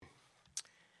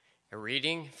A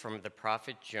reading from the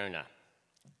prophet Jonah.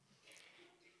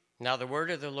 Now the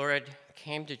word of the Lord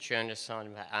came to Jonah, son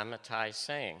of Amittai,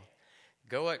 saying,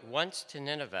 Go at once to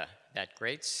Nineveh, that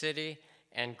great city,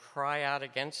 and cry out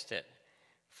against it,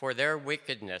 for their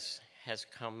wickedness has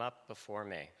come up before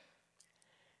me.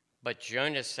 But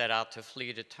Jonah set out to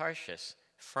flee to Tarshish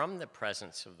from the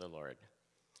presence of the Lord.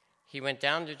 He went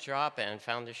down to Joppa and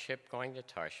found a ship going to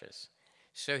Tarshish.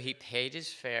 So he paid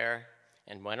his fare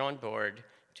and went on board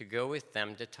to go with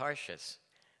them to Tarshish,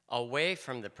 away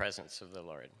from the presence of the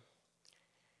Lord.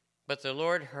 But the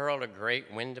Lord hurled a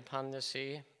great wind upon the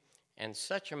sea, and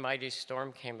such a mighty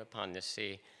storm came upon the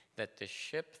sea that the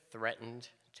ship threatened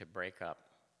to break up.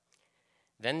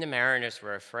 Then the mariners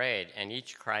were afraid, and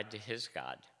each cried to his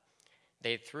God.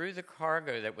 They threw the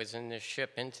cargo that was in the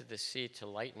ship into the sea to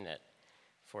lighten it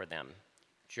for them.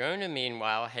 Jonah,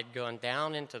 meanwhile, had gone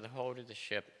down into the hold of the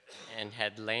ship and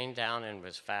had lain down and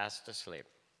was fast asleep.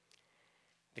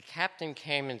 The captain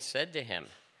came and said to him,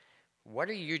 What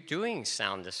are you doing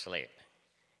sound asleep?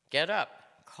 Get up,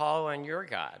 call on your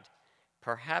God.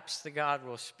 Perhaps the God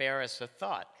will spare us a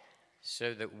thought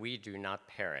so that we do not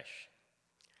perish.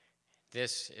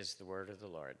 This is the word of the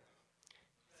Lord.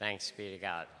 Thanks be to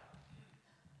God.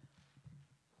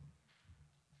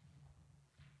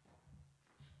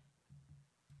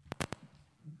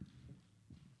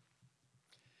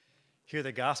 Hear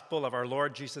the gospel of our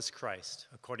Lord Jesus Christ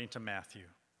according to Matthew.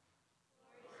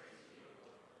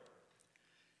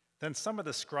 Then some of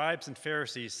the scribes and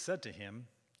Pharisees said to him,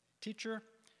 Teacher,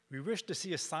 we wish to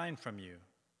see a sign from you.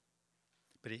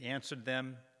 But he answered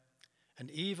them, An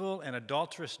evil and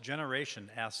adulterous generation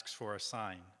asks for a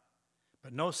sign,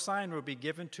 but no sign will be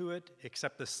given to it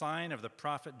except the sign of the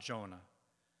prophet Jonah.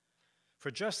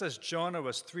 For just as Jonah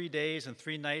was 3 days and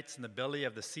 3 nights in the belly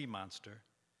of the sea monster,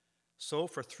 so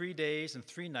for 3 days and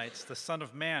 3 nights the Son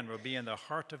of Man will be in the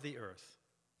heart of the earth.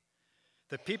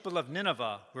 The people of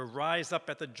Nineveh will rise up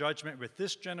at the judgment with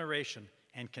this generation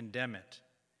and condemn it,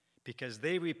 because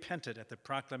they repented at the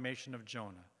proclamation of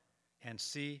Jonah, and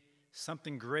see,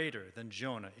 something greater than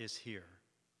Jonah is here.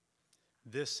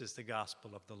 This is the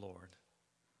gospel of the Lord.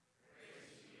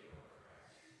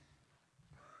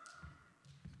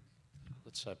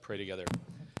 Let's pray together.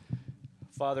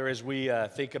 Father, as we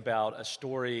think about a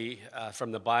story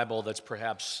from the Bible that's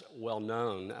perhaps well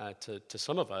known to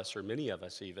some of us, or many of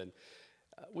us even,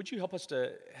 would you help us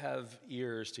to have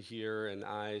ears to hear and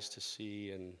eyes to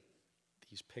see and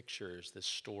these pictures, this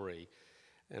story,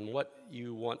 and what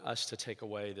you want us to take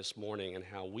away this morning and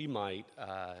how we might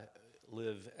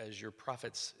live as your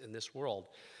prophets in this world,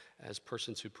 as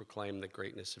persons who proclaim the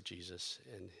greatness of Jesus.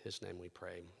 In his name we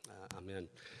pray. Amen.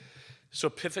 So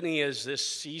Epiphany is this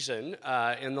season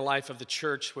in the life of the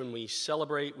church when we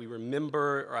celebrate, we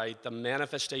remember, right, the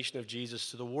manifestation of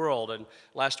Jesus to the world. And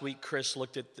last week, Chris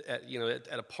looked at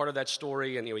a part of that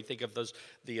story, and we think of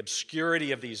the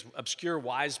obscurity of these obscure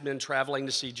wise men traveling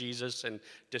to see Jesus and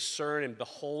discern and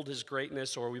behold his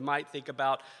greatness. Or we might think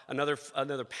about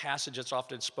another passage that's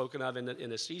often spoken of in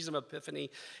the season of Epiphany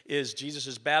is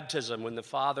Jesus' baptism, when the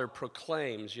Father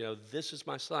proclaims, this is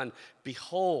my Son,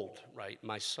 behold, right,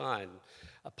 my Son,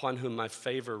 upon whom my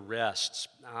favor rests.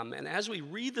 And as we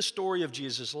read the story of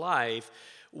Jesus' life,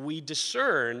 we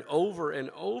discern over and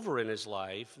over in his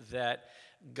life that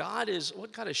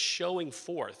what God is showing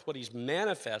forth, what he's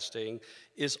manifesting,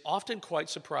 is often quite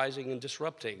surprising and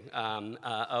disrupting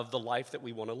of the life that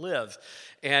we want to live.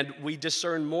 And we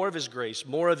discern more of his grace,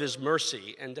 more of his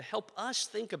mercy. And to help us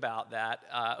think about that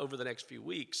over the next few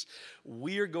weeks,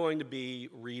 we are going to be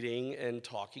reading and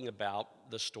talking about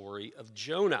the story of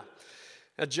Jonah.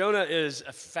 Now, Jonah is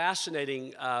a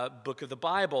fascinating book of the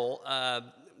Bible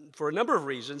for a number of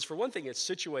reasons. For one thing, it's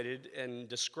situated and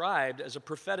described as a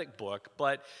prophetic book,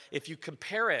 but if you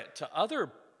compare it to other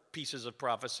pieces of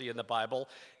prophecy in the Bible,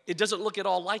 it doesn't look at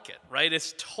all like it, right?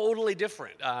 It's totally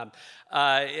different.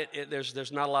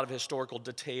 There's not a lot of historical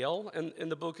detail in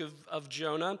the book of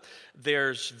Jonah.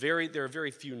 There are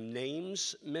very few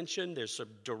names mentioned. There's a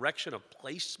direction of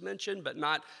place mentioned, but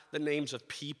not the names of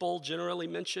people generally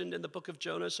mentioned in the book of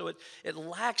Jonah. So it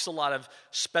lacks a lot of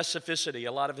specificity,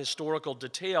 a lot of historical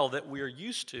detail that we're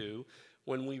used to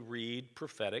when we read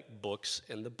prophetic books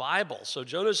in the Bible. So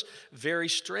Jonah's very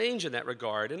strange in that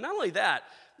regard. And not only that,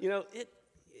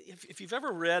 if you've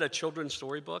ever read a children's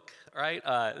storybook, right?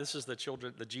 This is the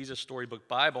Jesus Storybook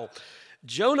Bible.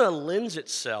 Jonah lends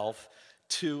itself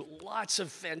to lots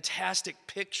of fantastic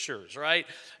pictures, right?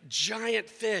 Giant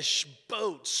fish,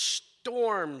 boats,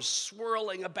 storms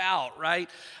swirling about, right?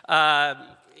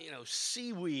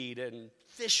 Seaweed and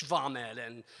fish vomit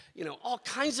and, all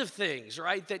kinds of things,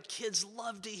 right, that kids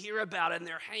love to hear about, and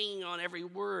they're hanging on every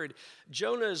word.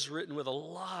 Jonah is written with a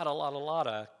lot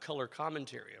of color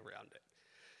commentary around it.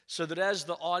 So that as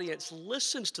the audience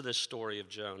listens to this story of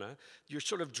Jonah, you're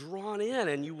sort of drawn in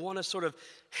and you want to sort of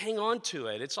hang on to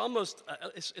it. It's almost,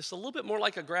 it's a little bit more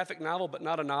like a graphic novel, but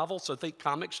not a novel, so think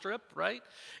comic strip, right?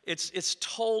 It's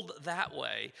told that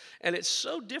way. And it's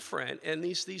so different, and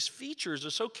these features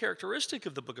are so characteristic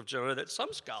of the book of Jonah that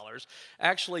some scholars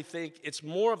actually think it's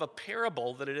more of a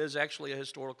parable than it is actually a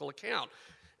historical account.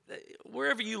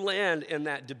 Wherever you land in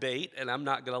that debate, and I'm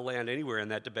not going to land anywhere in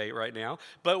that debate right now,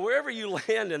 but wherever you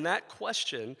land in that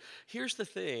question, here's the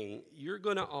thing. You're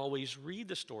going to always read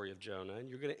the story of Jonah, and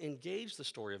you're going to engage the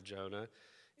story of Jonah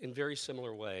in very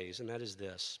similar ways, and that is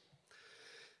this.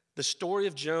 The story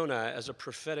of Jonah as a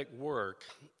prophetic work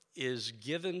is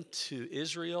given to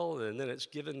Israel, and then it's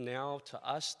given now to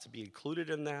us to be included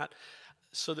in that,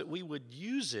 so that we would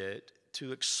use it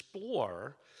to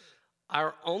explore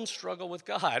our own struggle with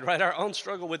God, right? Our own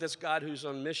struggle with this God who's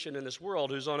on mission in this world,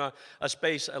 who's on a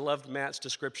space. I loved Matt's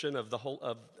description of the whole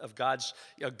of God's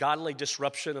godly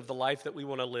disruption of the life that we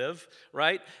want to live,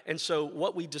 right? And so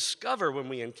what we discover when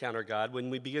we encounter God, when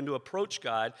we begin to approach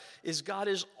God, is God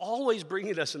is always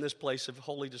bringing us in this place of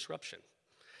holy disruption.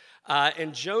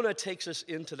 And Jonah takes us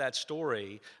into that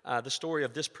story, the story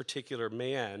of this particular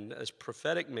man, this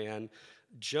prophetic man,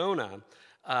 Jonah,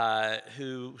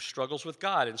 who struggles with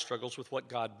God and struggles with what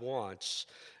God wants.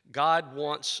 God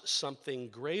wants something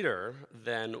greater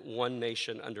than one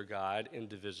nation under God,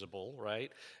 indivisible,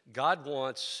 right? God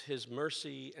wants his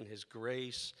mercy and his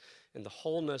grace and the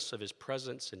wholeness of his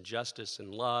presence and justice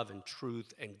and love and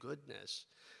truth and goodness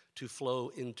to flow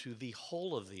into the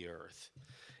whole of the earth,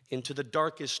 into the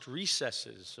darkest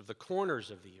recesses of the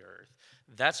corners of the earth.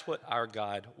 That's what our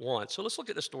God wants. So let's look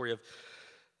at the story of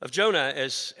Jonah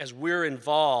as we're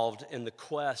involved in the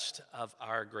quest of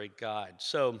our great God.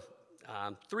 So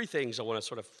three things I want to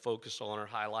sort of focus on or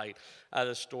highlight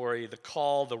the story: the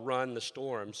call, the run, the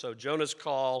storm. So Jonah's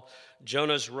call,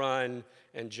 Jonah's run,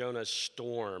 and Jonah's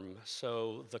storm.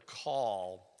 So the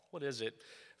call, what is it?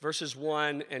 Verses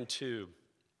 1 and 2.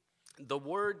 The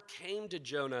word came to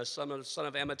Jonah, son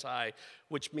of Amittai,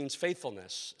 which means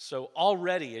faithfulness. So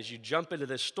already, as you jump into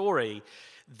this story,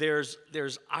 there's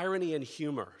irony and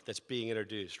humor that's being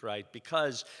introduced, right?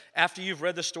 Because after you've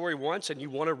read the story once and you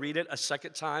want to read it a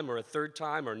second time or a third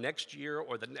time or next year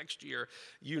or the next year,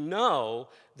 you know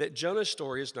that Jonah's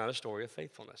story is not a story of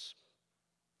faithfulness.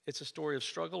 It's a story of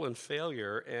struggle and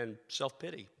failure and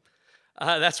self-pity.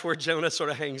 That's where Jonah sort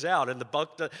of hangs out. And the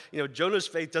book, Jonah's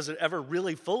faith doesn't ever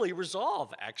really fully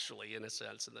resolve, actually, in a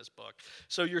sense, in this book.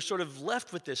 So you're sort of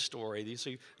left with this story. You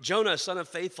see Jonah, son of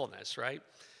faithfulness, right?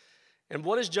 And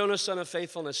what is Jonah, son of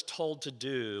faithfulness, told to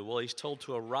do? Well, he's told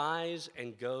to arise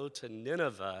and go to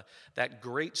Nineveh, that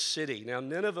great city. Now,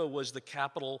 Nineveh was the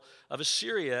capital of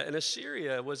Assyria, and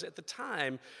Assyria was at the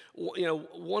time,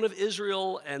 one of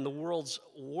Israel and the world's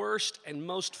worst and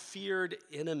most feared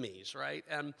enemies, right?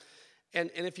 And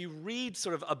if you read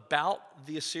sort of about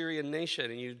the Assyrian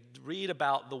nation and you read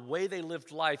about the way they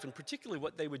lived life, and particularly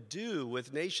what they would do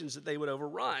with nations that they would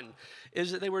overrun,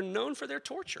 is that they were known for their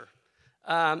torture.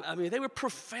 They were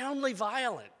profoundly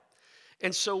violent.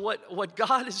 And so what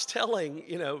God is telling,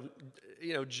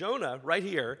 Jonah right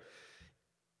here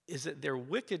is that their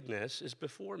wickedness is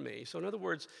before me. So in other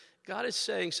words, God is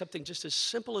saying something just as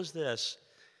simple as this: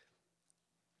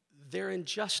 their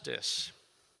injustice,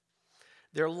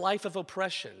 their life of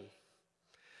oppression,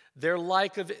 their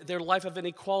life of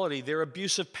inequality, their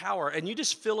abuse of power, and you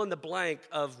just fill in the blank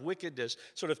of wickedness.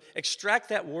 Sort of extract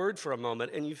that word for a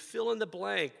moment, and you fill in the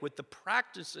blank with the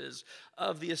practices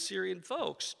of the Assyrian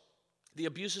folks, the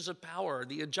abuses of power,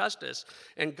 the injustice.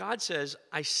 And God says,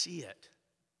 I see it.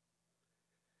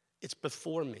 It's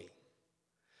before me.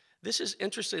 This is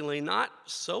interestingly not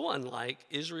so unlike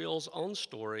Israel's own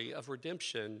story of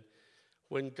redemption,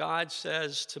 when God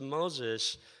says to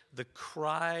Moses, the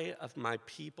cry of my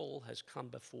people has come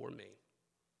before me.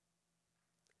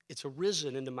 It's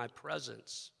arisen into my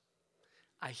presence.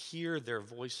 I hear their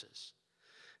voices.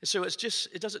 And so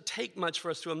it doesn't take much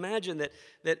for us to imagine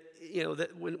that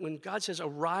when God says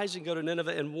arise and go to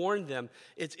Nineveh and warn them,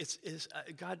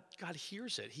 God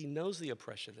hears it. He knows the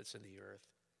oppression that's in the earth.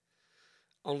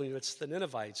 Only it's the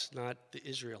Ninevites, not the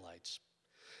Israelites.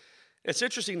 It's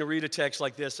interesting to read a text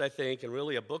like this, I think, and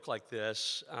really a book like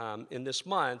this in this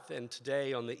month and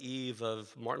today on the eve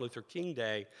of Martin Luther King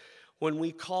Day, when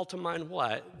we call to mind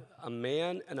what? A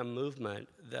man and a movement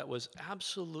that was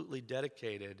absolutely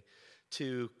dedicated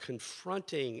to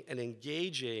confronting and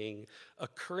engaging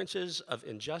occurrences of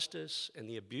injustice and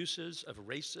the abuses of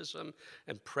racism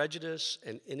and prejudice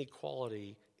and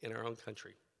inequality in our own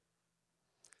country.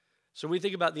 So when we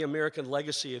think about the American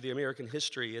legacy of the American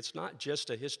history, it's not just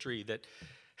a history that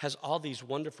has all these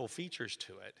wonderful features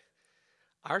to it.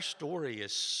 Our story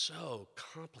is so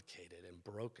complicated and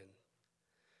broken,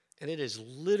 and it is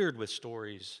littered with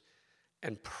stories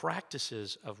and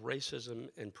practices of racism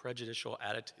and prejudicial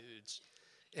attitudes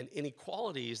and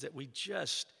inequalities that we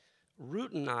just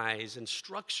routinize and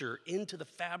structure into the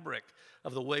fabric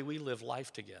of the way we live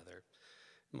life together.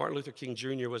 Martin Luther King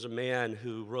Jr. was a man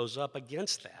who rose up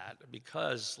against that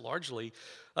because largely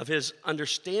of his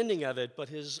understanding of it, but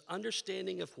his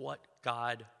understanding of what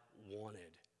God wanted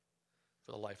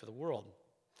for the life of the world.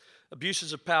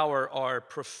 Abuses of power are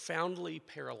profoundly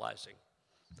paralyzing.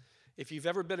 If you've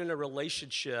ever been in a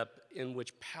relationship in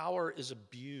which power is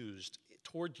abused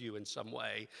toward you in some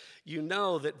way, you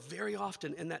know that very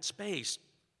often in that space,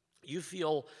 you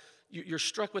feel you're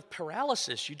struck with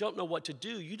paralysis. You don't know what to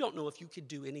do. You don't know if you could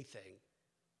do anything.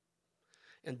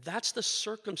 And that's the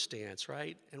circumstance,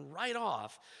 right? And right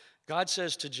off, God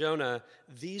says to Jonah,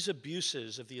 these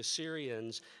abuses of the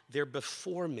Assyrians, they're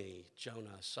before me,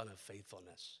 Jonah, son of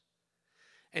faithfulness.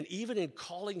 And even in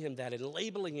calling him that and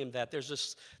labeling him that, there's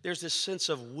this sense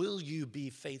of, will you be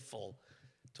faithful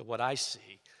to what I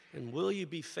see? And will you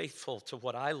be faithful to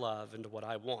what I love and to what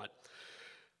I want?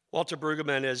 Walter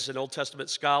Brueggemann is an Old Testament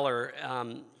scholar,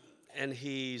 and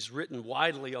he's written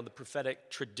widely on the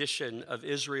prophetic tradition of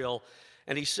Israel.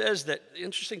 And he says that the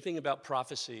interesting thing about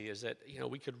prophecy is that,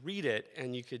 we could read it,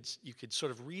 and you could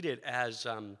sort of read it as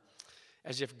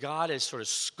if God is sort of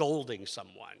scolding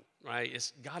someone,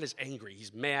 right? God is angry,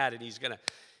 he's mad, and he's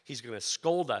gonna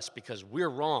scold us because we're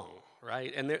wrong,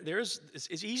 right? And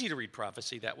it's easy to read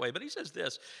prophecy that way, but he says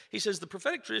this. He says the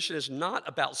prophetic tradition is not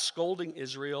about scolding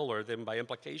Israel or then by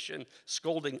implication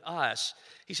scolding us.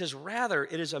 He says rather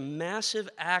it is a massive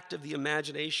act of the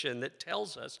imagination that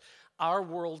tells us our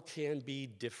world can be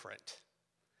different.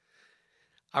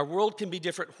 Our world can be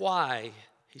different. Why?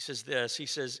 He says this. He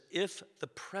says, if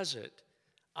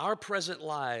our present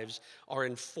lives are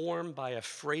informed by a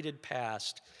freighted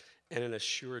past and an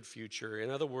assured future.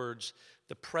 In other words,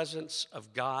 the presence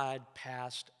of God,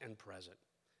 past and present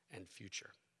and future.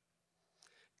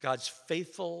 God's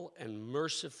faithful and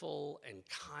merciful and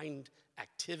kind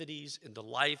activities in the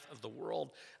life of the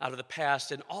world out of the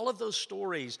past, and all of those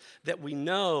stories that we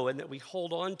know and that we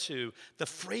hold on to, the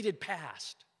freighted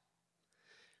past.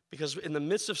 Because in the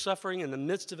midst of suffering, in the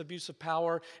midst of abuse of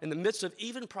power, in the midst of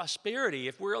even prosperity,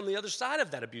 if we're on the other side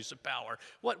of that abuse of power,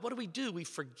 what do? We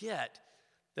forget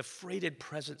the freighted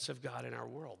presence of God in our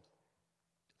world.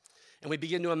 And we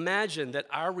begin to imagine that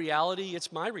our reality,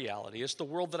 it's my reality. It's the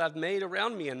world that I've made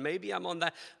around me, and maybe I'm on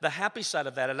the happy side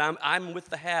of that, and I'm with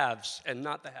the haves and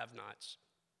not the have-nots.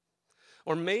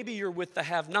 Or maybe you're with the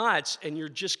have-nots, and you're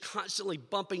just constantly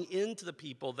bumping into the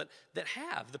people that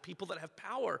have, the people that have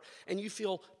power, and you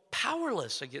feel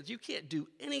powerless against. You can't do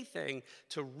anything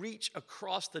to reach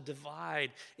across the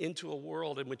divide into a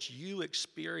world in which you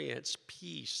experience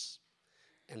peace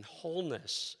and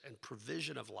wholeness and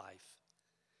provision of life.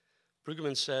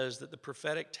 Brueggemann says that the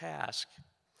prophetic task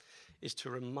is to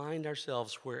remind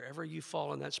ourselves, wherever you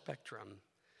fall in that spectrum,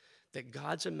 that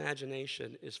God's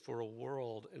imagination is for a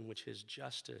world in which his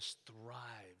justice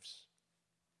thrives.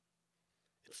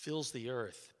 It fills the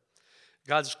earth.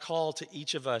 God's call to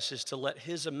each of us is to let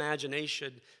his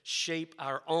imagination shape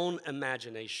our own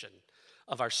imagination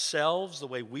of ourselves, the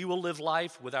way we will live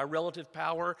life with our relative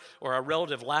power or our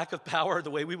relative lack of power,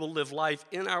 the way we will live life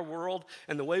in our world,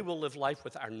 and the way we'll live life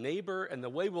with our neighbor, and the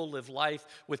way we'll live life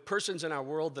with persons in our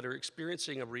world that are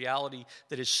experiencing a reality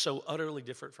that is so utterly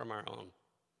different from our own.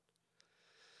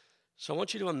 So I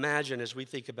want you to imagine, as we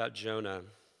think about Jonah,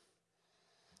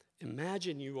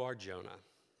 imagine you are Jonah,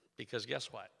 because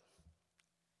guess what?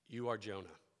 You are Jonah.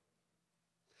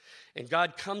 And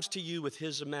God comes to you with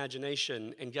his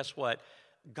imagination, and guess what?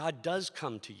 God does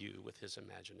come to you with his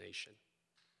imagination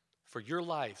for your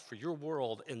life, for your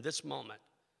world in this moment.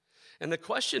 And the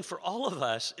question for all of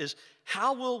us is,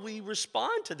 how will we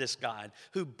respond to this God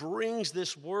who brings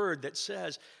this word that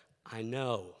says, I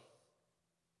know,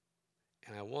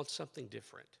 and I want something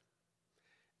different,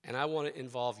 and I want to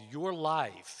involve your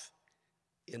life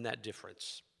in that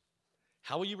difference?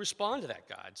 How will you respond to that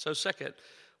God? So second,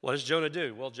 what does Jonah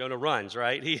do? Well, Jonah runs,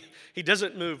 right? He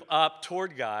doesn't move up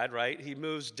toward God, right? He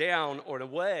moves down or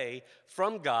away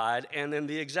from God, and in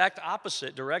the exact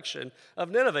opposite direction of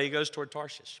Nineveh, he goes toward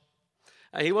Tarshish.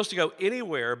 He wants to go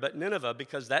anywhere but Nineveh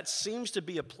because that seems to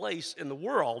be a place in the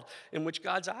world in which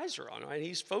God's eyes are on, right?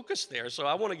 He's focused there. So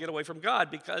I want to get away from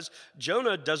God because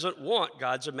Jonah doesn't want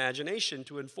God's imagination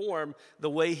to inform the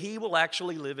way he will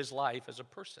actually live his life as a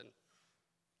person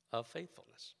of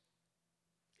faithfulness.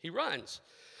 He runs.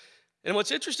 And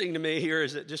what's interesting to me here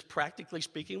is that just practically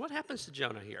speaking, what happens to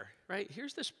Jonah here, right?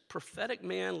 Here's this prophetic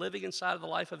man living inside of the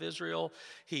life of Israel.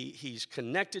 He's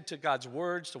connected to God's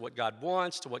words, to what God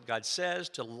wants, to what God says,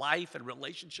 to life and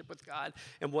relationship with God.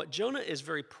 And what Jonah is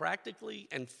very practically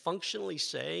and functionally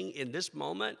saying in this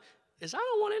moment is, I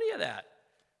don't want any of that.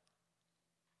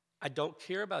 I don't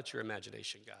care about your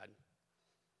imagination, God.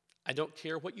 I don't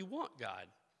care what you want, God.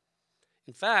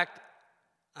 In fact,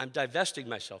 I'm divesting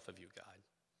myself of you, God.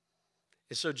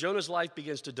 And so Jonah's life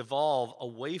begins to devolve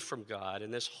away from God.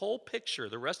 And this whole picture,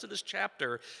 the rest of this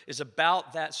chapter, is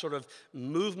about that sort of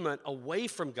movement away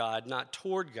from God, not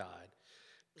toward God.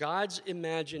 God's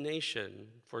imagination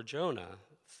for Jonah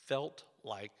felt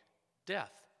like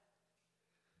death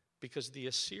because the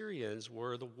Assyrians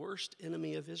were the worst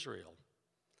enemy of Israel.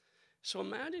 So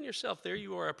imagine yourself, there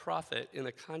you are, a prophet in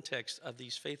the context of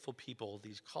these faithful people,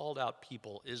 these called out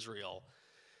people, Israel.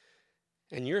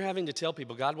 And you're having to tell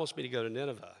people, God wants me to go to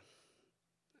Nineveh.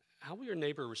 How will your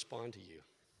neighbor respond to you?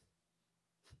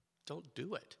 Don't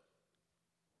do it.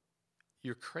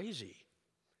 You're crazy.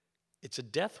 It's a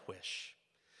death wish.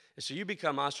 And so you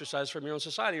become ostracized from your own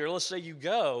society. Or let's say you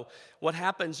go. What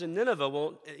happens in Nineveh?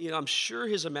 Well, I'm sure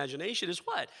his imagination is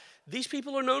what? These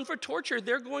people are known for torture.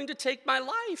 They're going to take my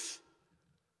life.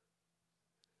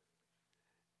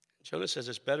 Jonah says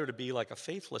it's better to be like a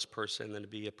faithless person than to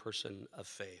be a person of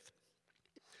faith.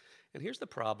 And here's the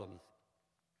problem,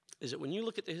 is that when you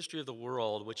look at the history of the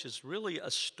world, which is really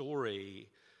a story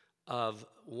of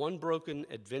one broken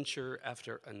adventure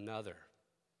after another,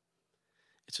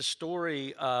 it's a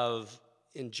story of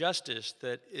injustice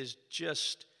that is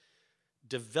just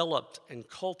developed and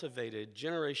cultivated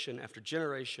generation after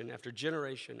generation after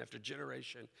generation after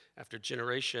generation after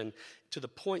generation to the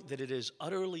point that it is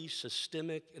utterly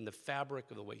systemic in the fabric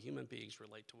of the way human beings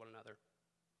relate to one another.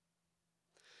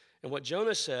 And what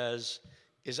Jonah says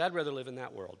is, I'd rather live in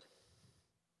that world,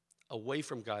 away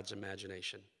from God's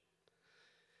imagination.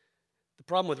 The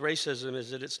problem with racism is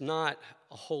that it's not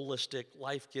a holistic,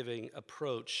 life-giving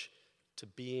approach to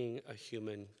being a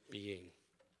human being.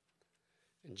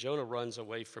 And Jonah runs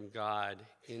away from God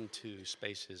into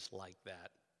spaces like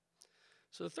that.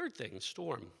 So the third thing,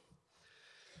 storm.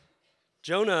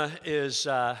 Jonah is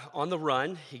on the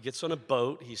run. He gets on a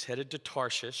boat. He's headed to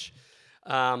Tarshish.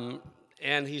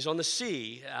 And he's on the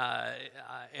sea,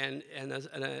 and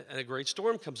a great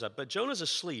storm comes up. But Jonah's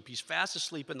asleep. He's fast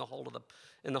asleep in the hold of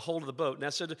the boat. Now,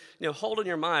 so hold in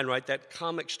your mind, right, that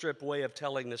comic strip way of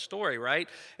telling the story, right?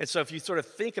 And so if you sort of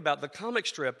think about the comic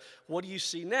strip, what do you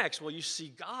see next? Well, you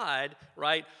see God,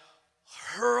 right,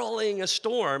 hurling a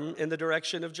storm in the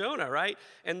direction of Jonah, right?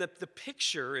 And the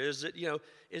picture is that,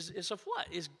 is of what?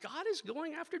 Is God is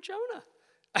going after Jonah.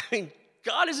 I mean,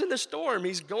 God is in the storm.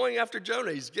 He's going after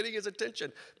Jonah. He's getting his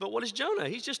attention. But what is Jonah?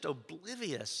 He's just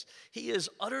oblivious. He is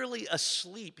utterly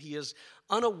asleep. He is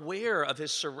unaware of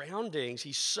his surroundings.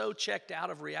 He's so checked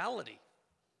out of reality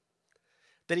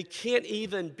that he can't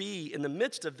even be in the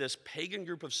midst of this pagan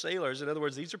group of sailors. In other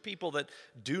words, these are people that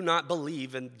do not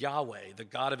believe in Yahweh, the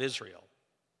God of Israel.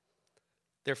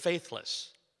 They're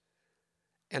faithless.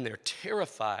 And they're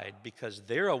terrified because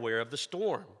they're aware of the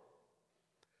storm.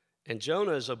 And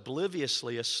Jonah is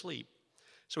obliviously asleep.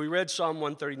 So we read Psalm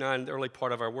 139, the early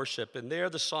part of our worship, and there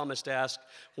the psalmist asks,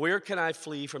 where can I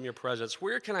flee from your presence?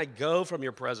 Where can I go from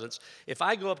your presence? If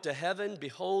I go up to heaven,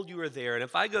 behold, you are there. And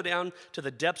if I go down to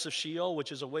the depths of Sheol,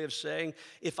 which is a way of saying,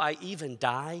 if I even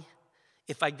die,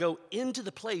 if I go into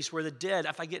the place where the dead,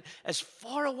 if I get as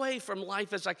far away from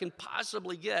life as I can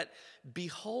possibly get,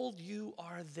 behold, you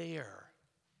are there.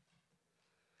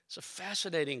 It's a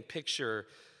fascinating picture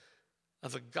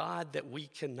of a God that we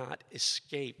cannot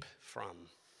escape from.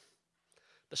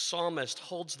 The psalmist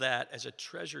holds that as a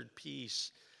treasured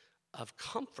piece of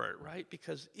comfort, right?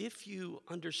 Because if you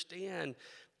understand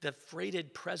the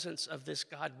freighted presence of this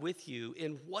God with you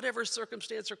in whatever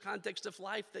circumstance or context of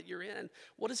life that you're in,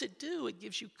 what does it do? It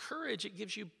gives you courage. It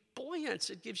gives you buoyance.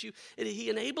 He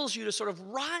enables you to sort of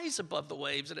rise above the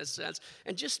waves in a sense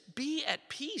and just be at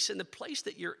peace in the place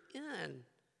that you're in.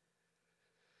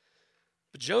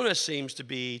 But Jonah seems to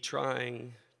be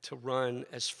trying to run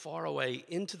as far away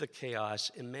into the chaos,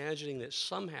 imagining that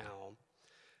somehow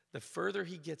the further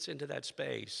he gets into that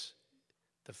space,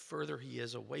 the further he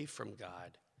is away from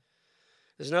God.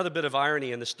 There's another bit of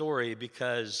irony in the story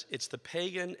because it's the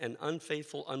pagan and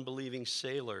unfaithful, unbelieving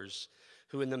sailors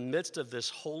who in the midst of this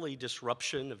holy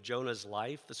disruption of Jonah's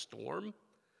life, the storm,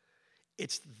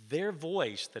 it's their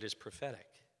voice that is prophetic.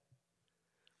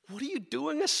 What are you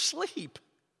doing asleep?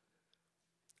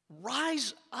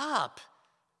 Rise up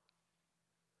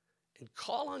and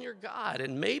call on your God,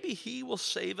 and maybe he will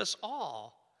save us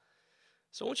all.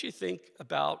 So I want you to think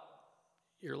about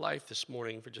your life this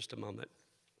morning for just a moment.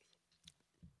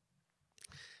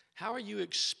 How are you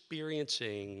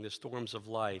experiencing the storms of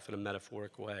life in a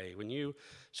metaphoric way? When you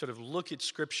sort of look at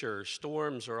Scripture,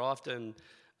 storms are often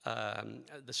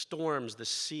the storms, the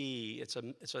sea.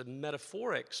 It's a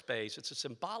metaphoric space. It's a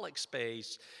symbolic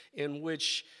space in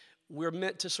which we're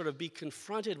meant to sort of be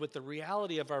confronted with the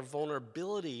reality of our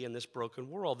vulnerability in this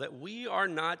broken world, that we are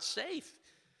not safe.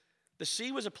 The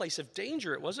sea was a place of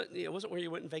danger. It wasn't where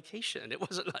you went on vacation. It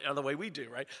wasn't the way we do,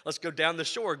 right? Let's go down the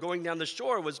shore. Going down the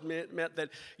shore meant that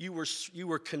you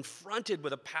were confronted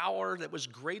with a power that was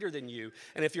greater than you.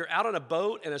 And if you're out on a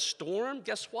boat in a storm,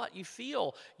 guess what? You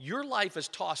feel your life is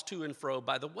tossed to and fro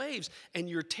by the waves, and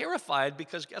you're terrified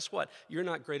because guess what? You're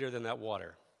not greater than that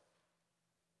water.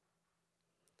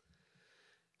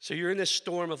 So you're in this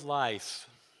storm of life.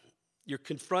 You're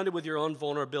confronted with your own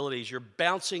vulnerabilities. You're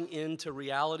bouncing into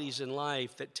realities in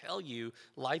life that tell you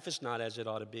life is not as it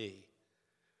ought to be.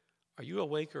 Are you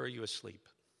awake or are you asleep?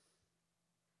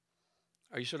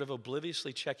 Are you sort of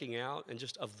obliviously checking out and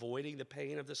just avoiding the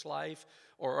pain of this life?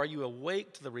 Or are you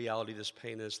awake to the reality of this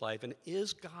pain in this life? And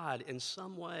is God in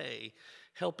some way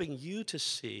helping you to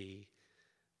see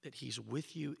that he's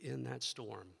with you in that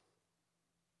storm?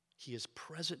 He is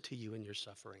present to you in your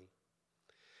suffering.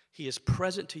 He is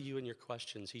present to you in your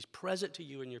questions. He's present to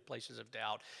you in your places of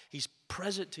doubt. He's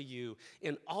present to you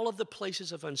in all of the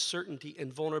places of uncertainty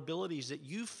and vulnerabilities that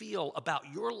you feel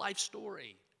about your life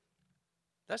story.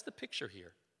 That's the picture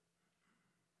here.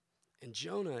 And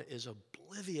Jonah is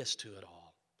oblivious to it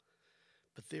all.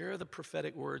 But there are the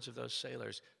prophetic words of those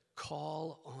sailors.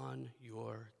 Call on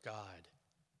your God.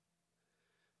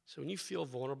 So when you feel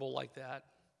vulnerable like that,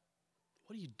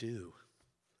 what do?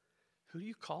 Who do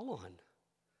you call on?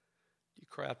 Do you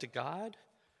cry out to God,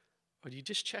 or do you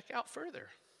just check out further?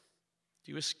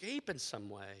 Do you escape in some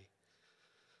way?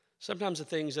 Sometimes the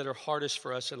things that are hardest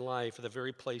for us in life are the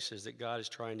very places that God is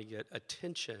trying to get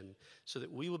attention so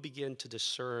that we will begin to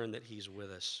discern that he's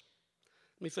with us.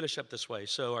 Let me finish up this way.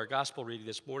 So our gospel reading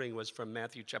this morning was from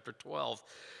Matthew chapter 12.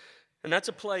 And that's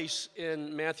a place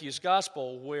in Matthew's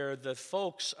gospel where the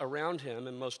folks around him,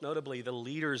 and most notably the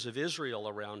leaders of Israel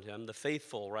around him, the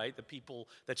faithful, right, the people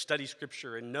that study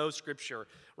Scripture and know Scripture,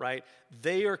 right,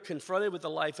 they are confronted with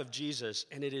the life of Jesus,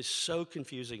 and it is so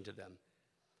confusing to them.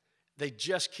 They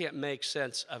just can't make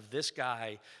sense of this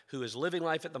guy who is living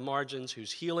life at the margins,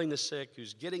 who's healing the sick,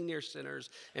 who's getting near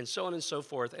sinners, and so on and so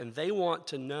forth. And they want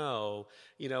to know,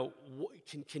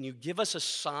 can you give us a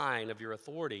sign of your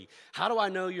authority? How do I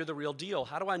know you're the real deal?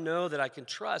 How do I know that I can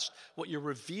trust what you're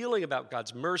revealing about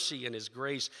God's mercy and his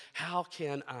grace? How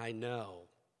can I know?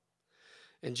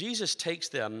 And Jesus takes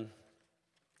them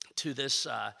to this,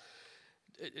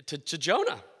 to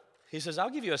Jonah. He says, I'll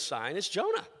give you a sign. It's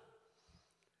Jonah.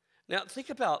 Now, think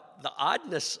about the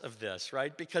oddness of this,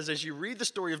 right? Because as you read the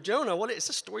story of Jonah, it's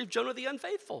the story of Jonah the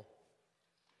unfaithful.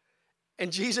 And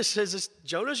Jesus says,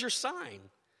 Jonah's your sign.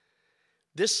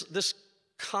 This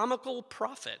comical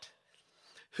prophet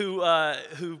who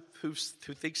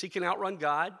thinks he can outrun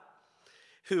God,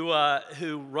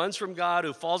 who runs from God,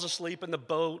 who falls asleep in the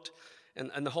boat,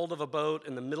 in the hold of a boat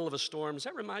in the middle of a storm. Does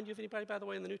that remind you of anybody, by the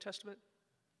way, in the New Testament?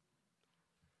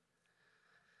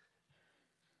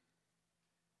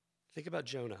 Think about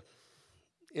Jonah.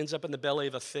 Ends up in the belly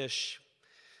of a fish,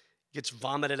 gets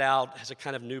vomited out, has a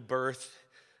kind of new birth,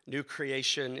 new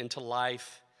creation into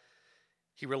life.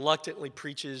 He reluctantly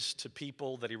preaches to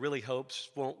people that he really hopes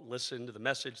won't listen to the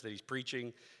message that he's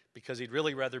preaching because he'd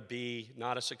really rather be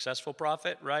not a successful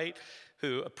prophet, right?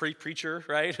 A preacher,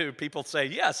 right? Who people say,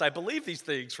 yes, I believe these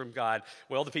things from God.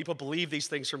 Well, the people believe these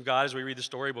things from God. As we read the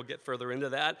story, we'll get further into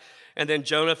that. And then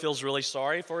Jonah feels really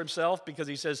sorry for himself because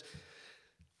he says,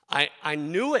 I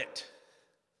knew it.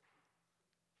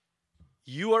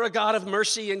 You are a God of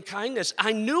mercy and kindness.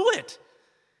 I knew it.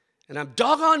 And I'm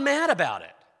doggone mad about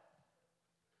it.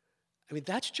 I mean,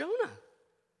 that's Jonah.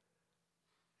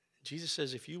 Jesus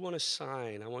says, if you want a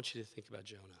sign, I want you to think about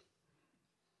Jonah.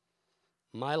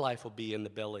 My life will be in the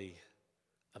belly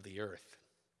of the earth.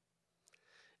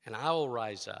 And I will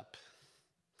rise up.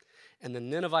 And the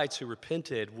Ninevites who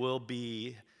repented will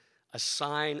be a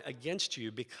sign against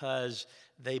you because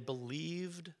they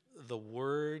believed the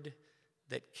word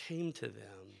that came to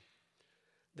them,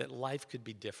 that life could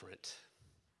be different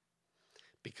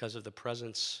because of the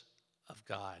presence of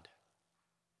God.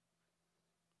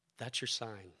 That's your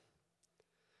sign.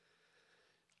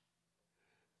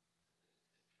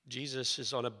 Jesus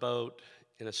is on a boat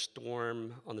in a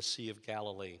storm on the Sea of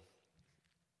Galilee.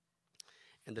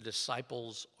 And the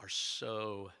disciples are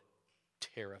so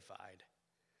terrified.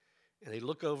 And they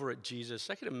look over at Jesus.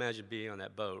 I can imagine being on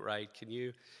that boat, right? Can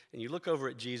you? And you look over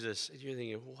at Jesus and you're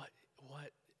thinking,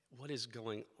 what is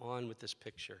going on with this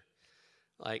picture?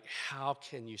 Like, how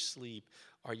can you sleep?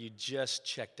 Are you just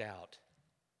checked out?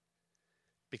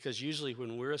 Because usually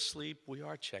when we're asleep, we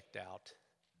are checked out.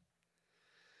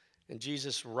 And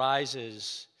Jesus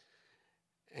rises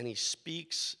and he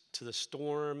speaks to the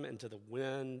storm and to the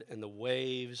wind and the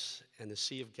waves, and the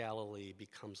Sea of Galilee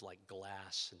becomes like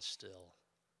glass and still.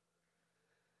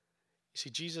 You see,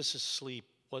 Jesus' sleep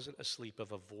wasn't a sleep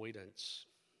of avoidance.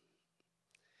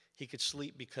 He could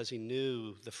sleep because he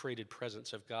knew the freighted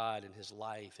presence of God in his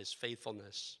life, his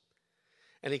faithfulness.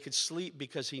 And he could sleep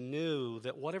because he knew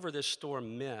that whatever this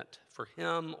storm meant for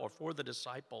him or for the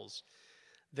disciples,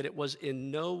 that it was in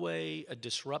no way a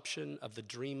disruption of the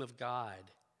dream of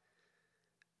God,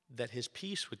 that his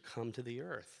peace would come to the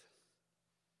earth.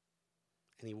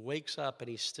 And he wakes up and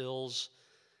he stills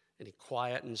and he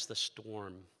quietens the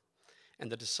storm.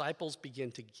 And the disciples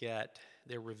begin to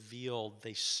they're revealed,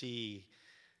 they see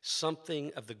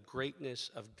something of the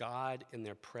greatness of God in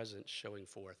their presence showing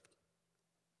forth.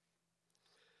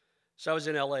 So I was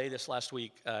in LA this last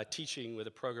week teaching with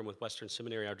a program with Western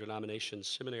Seminary, our denomination's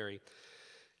seminary.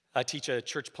 I teach a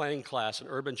church planning class, an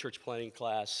urban church planning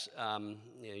class.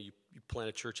 You plant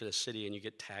a church in a city and you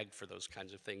get tagged for those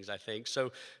kinds of things, I think.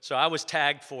 So I was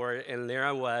tagged for it, and there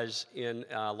I was in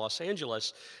Los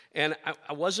Angeles. And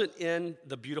I wasn't in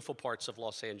the beautiful parts of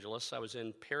Los Angeles. I was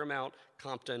in Paramount,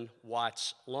 Compton,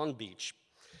 Watts, Long Beach.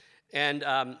 And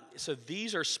so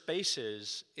these are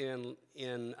spaces in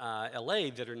LA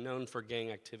that are known for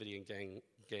gang activity and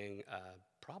gang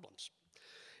problems.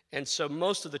 And so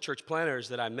most of the church planners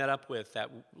that I met up with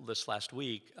this last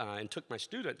week and took my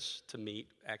students to meet,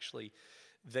 actually,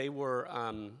 they were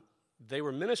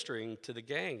ministering to the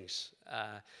gangs.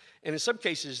 And in some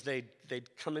cases, they'd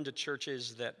come into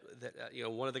churches that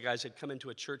one of the guys had come into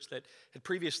a church that had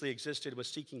previously existed, was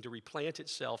seeking to replant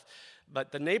itself,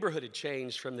 but the neighborhood had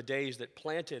changed from the days that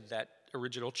planted that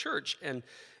original church.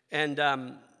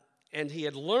 And he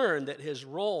had learned that his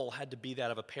role had to be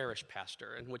that of a parish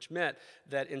pastor, and which meant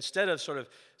that instead of sort of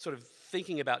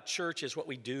thinking about church as what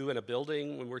we do in a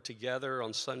building when we're together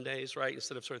on Sundays, right?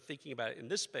 Instead of sort of thinking about it in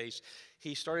this space,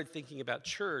 he started thinking about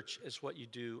church as what you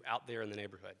do out there in the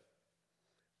neighborhood,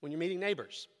 when you're meeting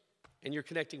neighbors and you're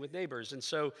connecting with neighbors. And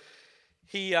so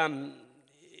he's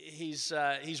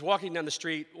walking down the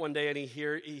street one day, and he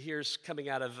hears coming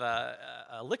out of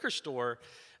a liquor store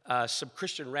some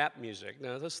Christian rap music.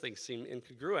 Now, those things seem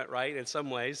incongruent, right, in some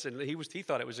ways, and he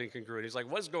thought it was incongruent. He's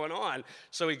like, what's going on?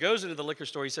 So he goes into the liquor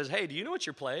store. He says, hey, do you know what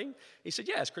you're playing? He said,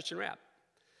 yeah, it's Christian rap.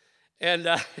 And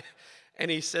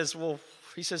he says, well,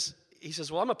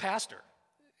 I'm a pastor.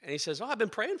 And he says, oh, I've been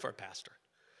praying for a pastor.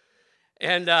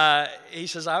 And he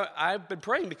says, I've been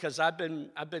praying because I've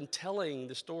been telling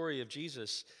the story of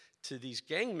Jesus to these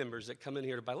gang members that come in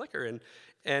here to buy liquor,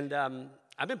 and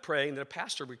I've been praying that a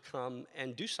pastor would come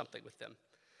and do something with them.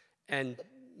 And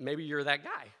maybe you're that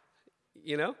guy,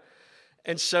 you know?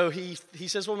 And so he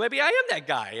says, well, maybe I am that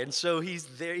guy. And so he's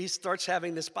there. He starts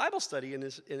having this Bible study in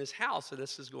his house, and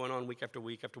this is going on week after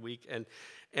week after week. And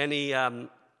then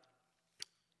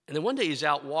one day he's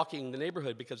out walking the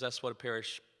neighborhood, because that's what a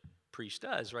parish priest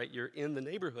does, right? You're in the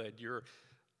neighborhood. You're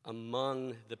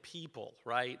among the people,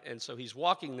 right? And so he's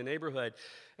walking the neighborhood,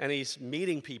 and he's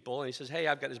meeting people, and he says, hey,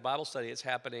 I've got this Bible study. It's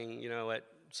happening, at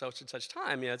such and such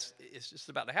time. It's just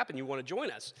about to happen. You want to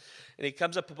join us? And he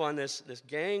comes up upon this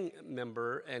gang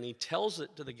member, and he tells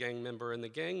it to the gang member, and the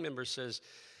gang member says,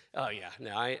 oh, yeah,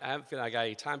 no, I haven't got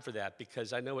any time for that,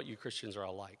 because I know what you Christians are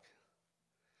all like.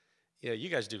 You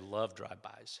guys do love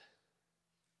drive-bys.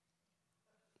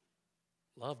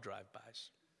 Love drive-bys.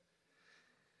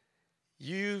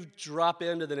 You drop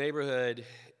into the neighborhood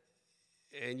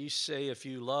and you say a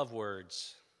few love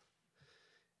words,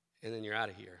 and then you're out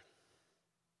of here.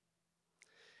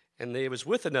 And he was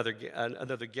with another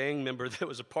gang member that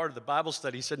was a part of the Bible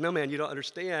study. He said, no, man, you don't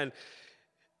understand.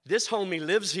 This homie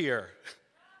lives here.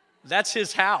 That's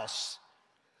his house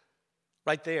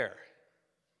right there.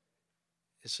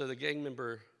 And so the gang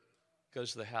member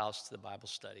goes to the house to the Bible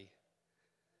study.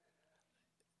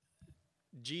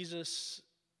 Jesus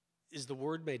is the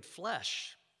Word made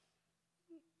flesh.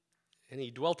 And he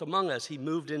dwelt among us. He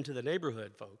moved into the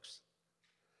neighborhood, folks.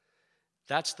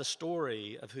 That's the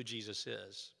story of who Jesus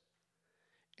is.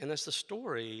 And that's the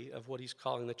story of what he's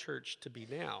calling the church to be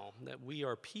now, that we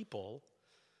are people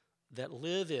that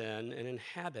live in and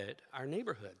inhabit our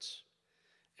neighborhoods.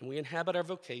 And we inhabit our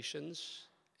vocations,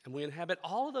 and we inhabit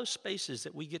all of those spaces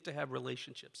that we get to have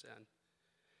relationships in.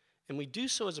 And we do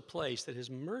so as a place that his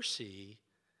mercy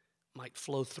might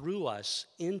flow through us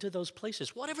into those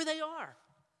places, whatever they are.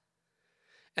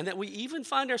 And that we even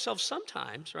find ourselves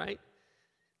sometimes, right,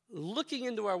 looking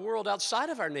into our world outside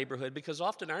of our neighborhood, because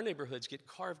often our neighborhoods get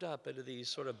carved up into these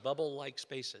sort of bubble-like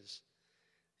spaces.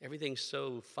 Everything's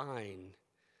so fine.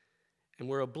 And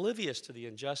we're oblivious to the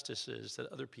injustices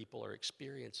that other people are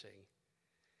experiencing.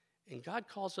 And God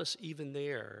calls us even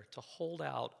there to hold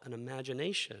out an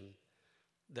imagination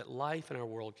that life in our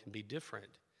world can be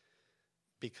different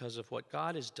because of what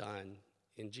God has done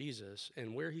in Jesus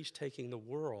and where he's taking the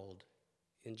world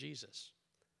in Jesus.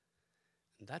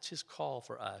 And that's his call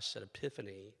for us at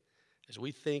Epiphany as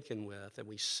we think and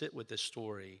we sit with this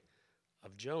story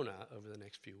of Jonah over the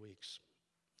next few weeks.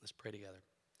 Let's pray together.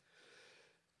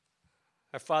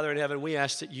 Our Father in heaven, we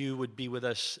ask that you would be with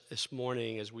us this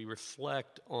morning as we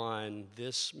reflect on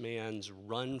this man's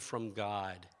run from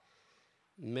God.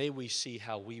 May we see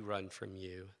how we run from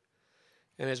you.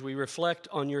 And as we reflect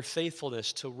on your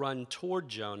faithfulness to run toward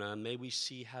Jonah, may we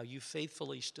see how you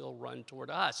faithfully still run toward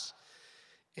us.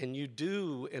 And you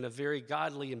do, in a very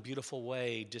godly and beautiful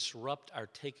way, disrupt our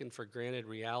taken-for-granted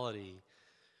reality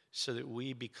so that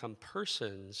we become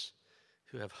persons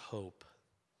who have hope.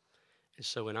 And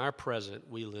so in our present,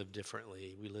 we live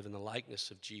differently. We live in the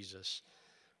likeness of Jesus,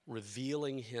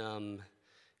 revealing him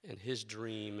and his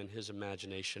dream and his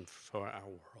imagination for our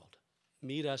world.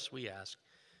 Meet us, we ask,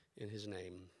 in his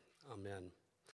name. Amen.